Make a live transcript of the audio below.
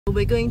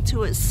We're going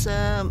towards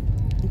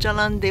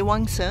Jalan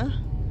Dewangsa.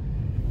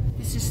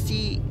 This is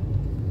the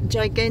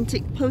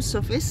gigantic post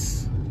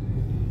office.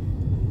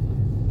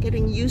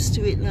 Getting used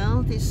to it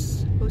now,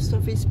 this post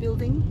office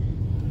building.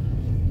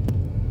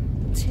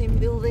 Tin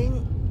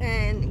building,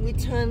 and we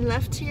turn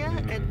left here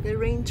at the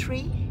rain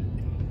tree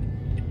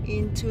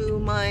into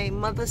my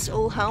mother's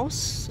old house.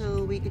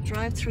 So we could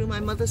drive through my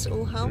mother's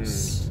old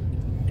house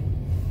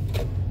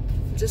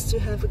just to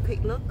have a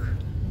quick look.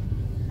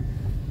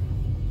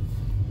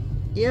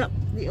 Yep,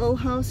 the old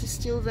house is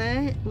still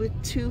there with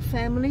 2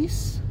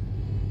 families.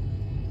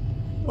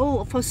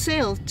 Oh, for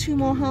sale, 2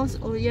 more houses.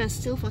 Oh yeah,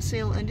 still for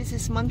sale. And this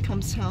is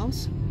Mankam's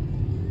house.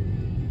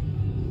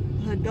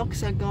 Her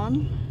dogs are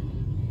gone.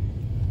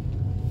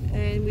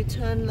 And we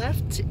turn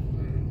left,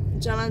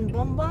 Jalan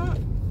Bomba.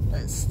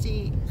 That's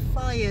the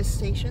fire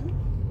station.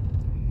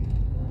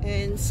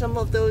 And some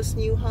of those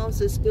new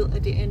houses built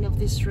at the end of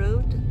this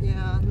road, they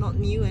are not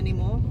new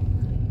anymore.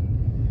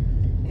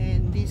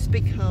 And these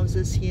big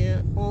houses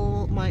here,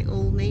 all my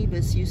old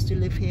neighbors used to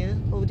live here.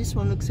 Oh, this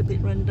one looks a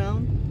bit run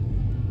down.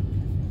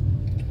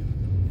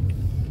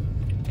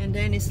 And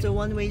then it's the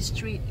one-way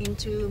street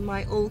into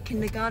my old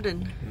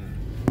kindergarten.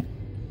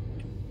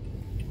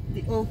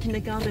 The old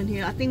kindergarten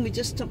here. I think we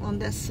just stop on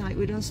that side.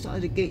 We don't stop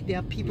at the gate. There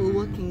are people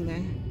working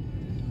there.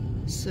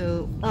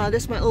 So,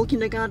 that's my old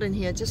kindergarten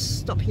here. Just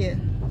stop here.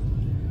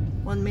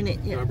 1 minute.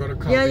 Yeah.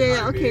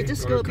 Yeah. Okay,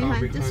 just go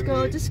behind. Just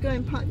go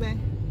and park there.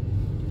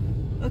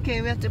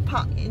 Okay, we have to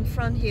park in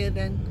front here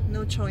then.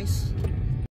 No choice.